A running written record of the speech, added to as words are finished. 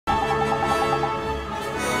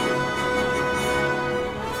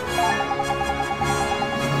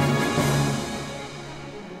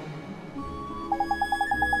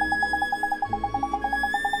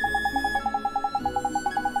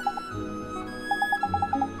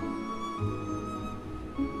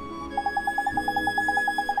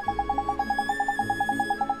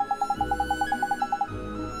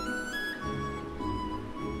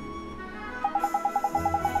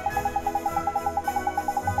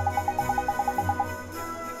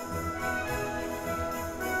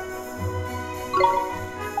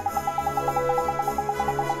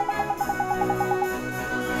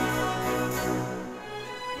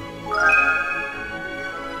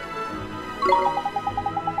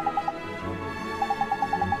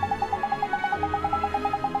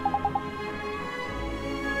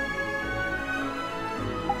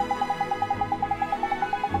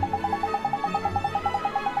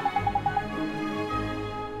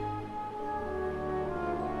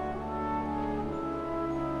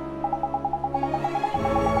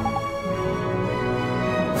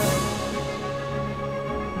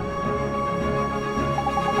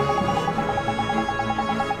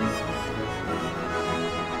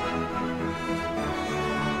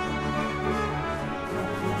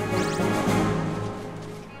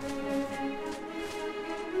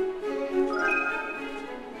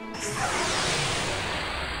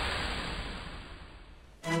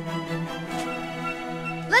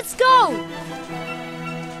Let's go!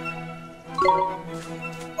 Go!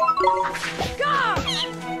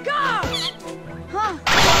 Go! Huh?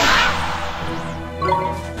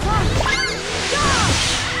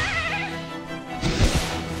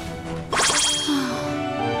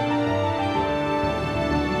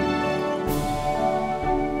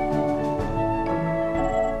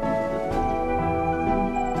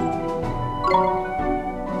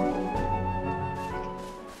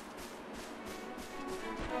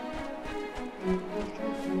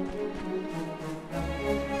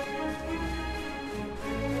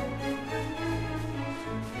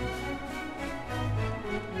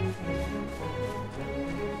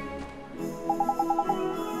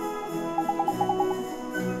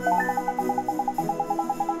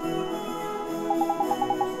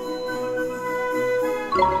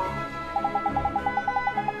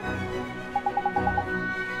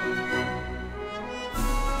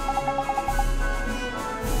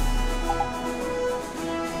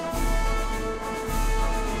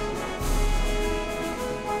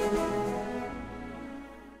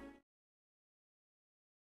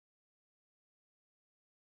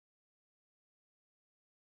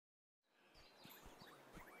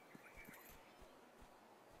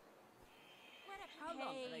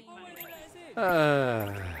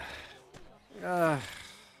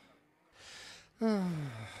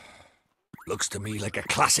 Looks to me like a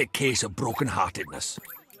classic case of broken-heartedness.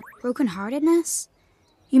 Broken-heartedness?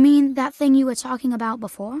 You mean that thing you were talking about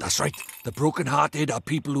before? That's right. The broken-hearted are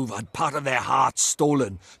people who've had part of their hearts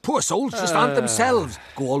stolen. Poor souls just aren't themselves.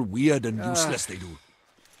 Go all weird and useless, they do.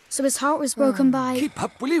 So his heart was broken by... Keep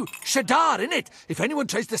up, will you? Shadar, innit? If anyone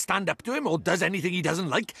tries to stand up to him or does anything he doesn't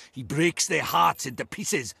like, he breaks their hearts into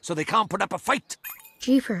pieces so they can't put up a fight.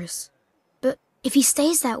 Jeepers. But if he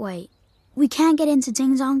stays that way, we can't get into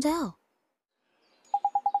Ding Dong Dell.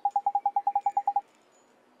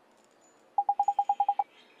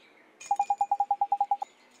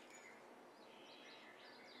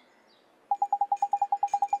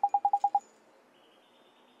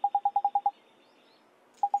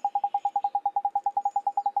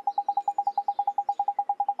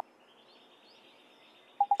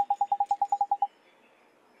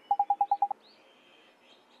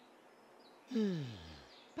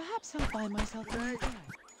 Perhaps I'll buy myself a new bag.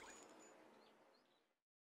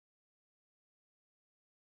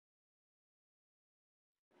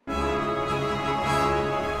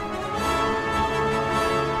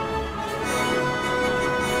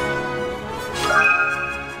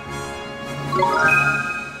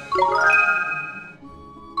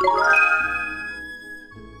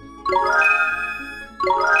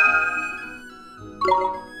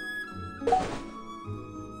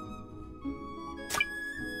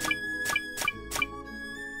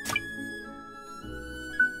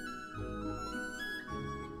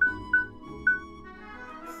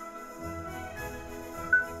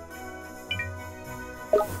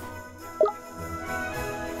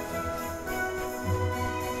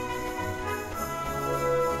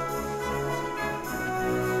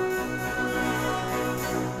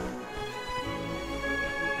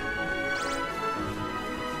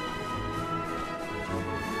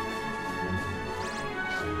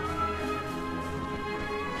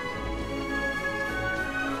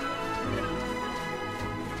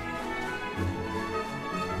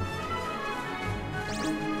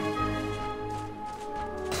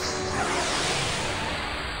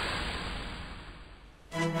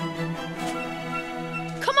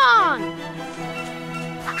 Come on!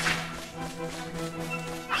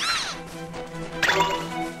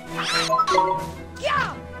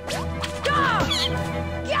 Yeah! Go!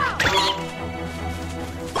 Yeah!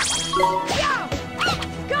 Yeah!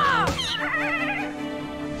 Go!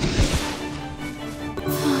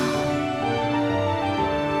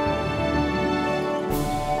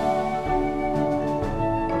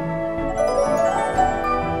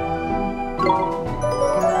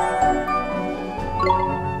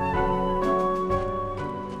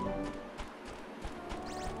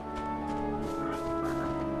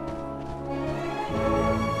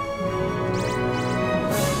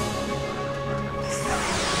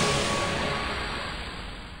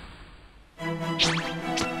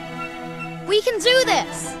 We can do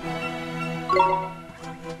this!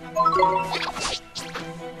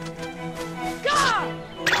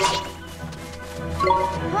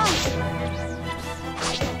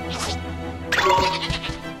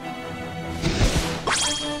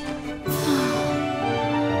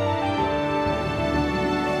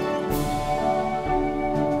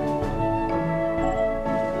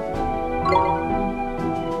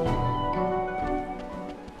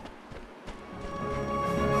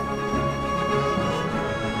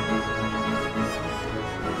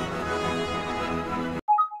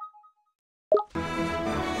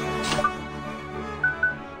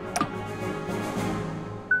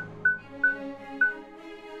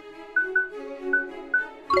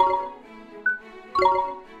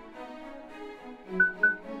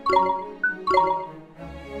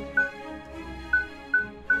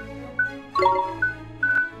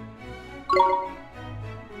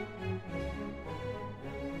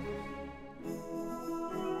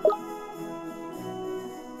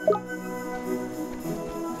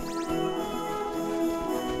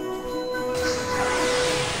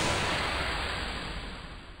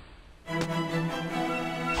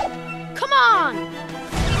 Come on!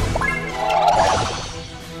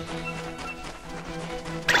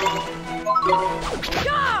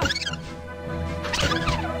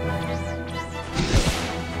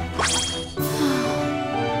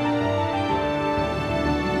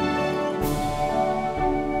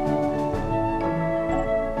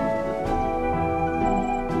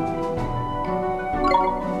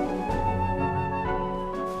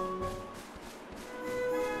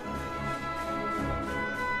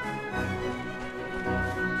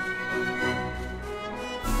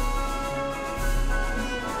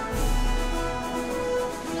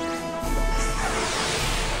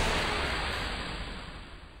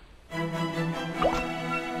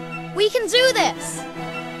 We can do this!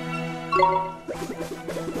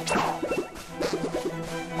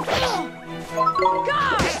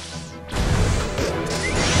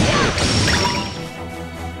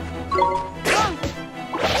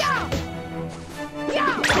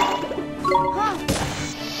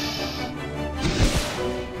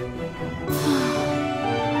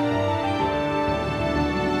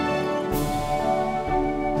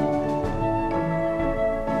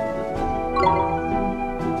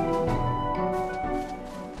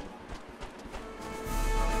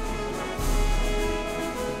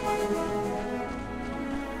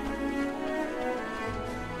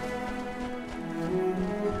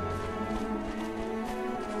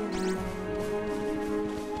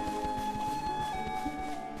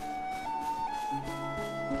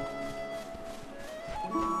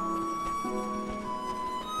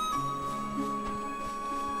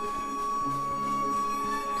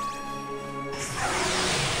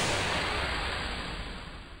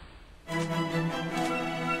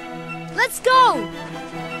 Let's go!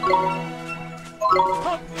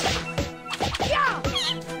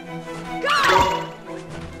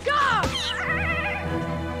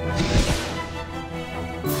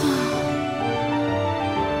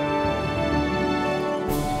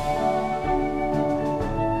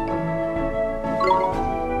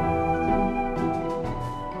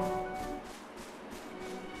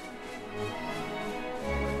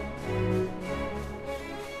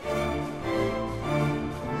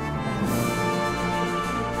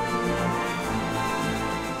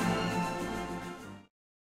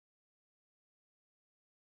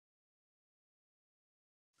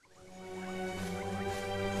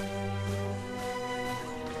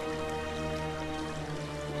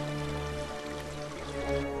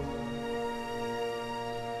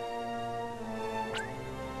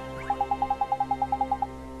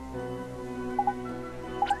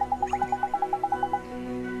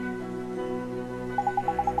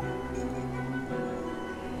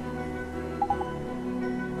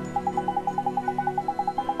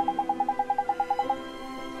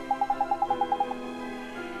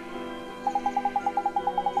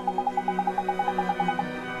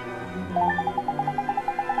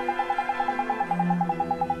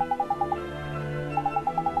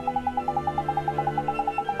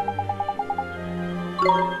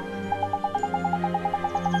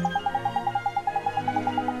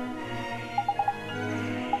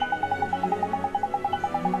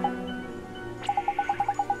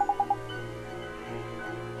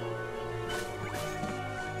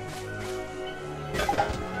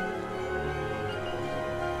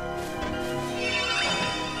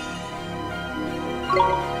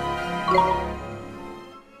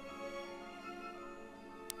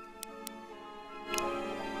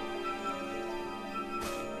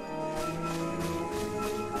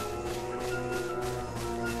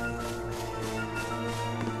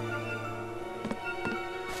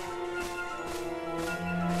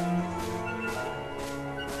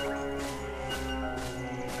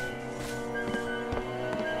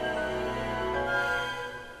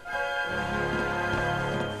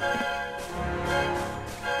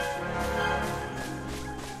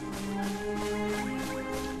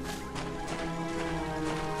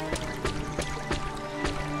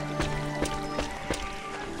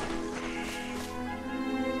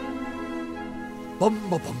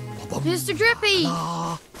 Mr. Drippy!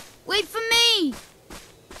 Wait for me!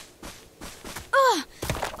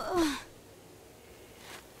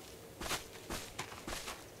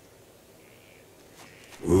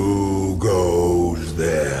 Who goes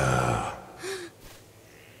there?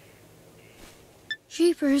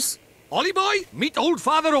 Jeepers. Ollie boy, meet old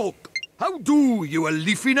Father Oak. How do, you a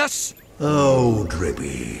leafiness? Oh,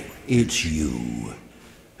 Drippy, it's you.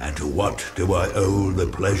 And to what do I owe the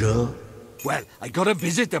pleasure? Well, I got a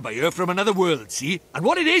visitor by here from another world, see? And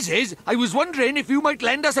what it is, I was wondering if you might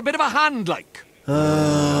lend us a bit of a hand, like.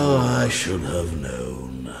 Oh, I should have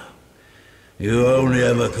known. You only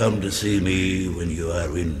ever come to see me when you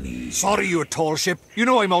are in need. Sorry, you tall ship. You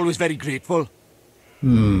know I'm always very grateful.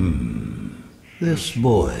 This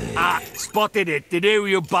boy. Ah, spotted it, did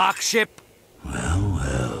you bark ship? Well,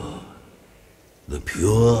 well. The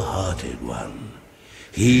pure-hearted one.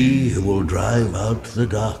 He who will drive out the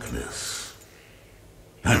darkness.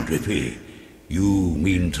 And Drippy, you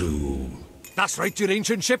mean to... That's right, your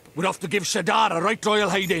ancient ship. We're off to give Shadar a right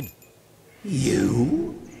royal hiding.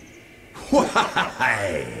 You?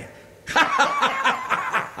 Why?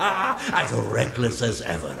 As reckless as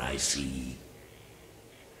ever, I see.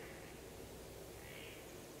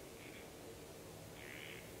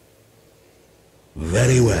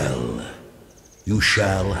 Very well. You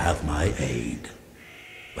shall have my aid.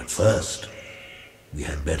 But first, we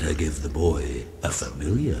had better give the boy a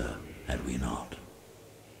familiar, had we not?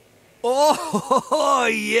 Oh,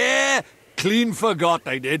 yeah! Clean forgot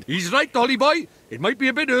I did. He's right, Ollie boy. It might be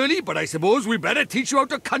a bit early, but I suppose we better teach you how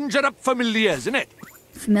to conjure up familiars, innit?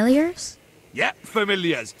 Familiars? Yeah,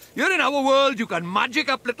 familiars. Here in our world, you can magic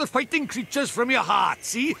up little fighting creatures from your heart,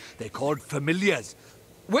 see? They're called familiars.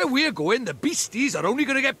 Where we're going, the beasties are only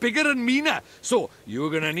going to get bigger and meaner. So, you're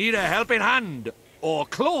going to need a helping hand, or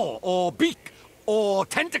claw, or beak, or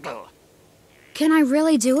tentacle. Can I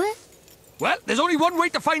really do it? Well, there's only one way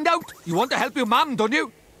to find out. You want to help your mum, don't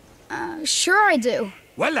you? Sure I do.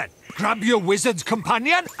 Well then, grab your wizard's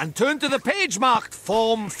companion and turn to the page marked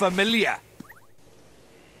Form Familiar.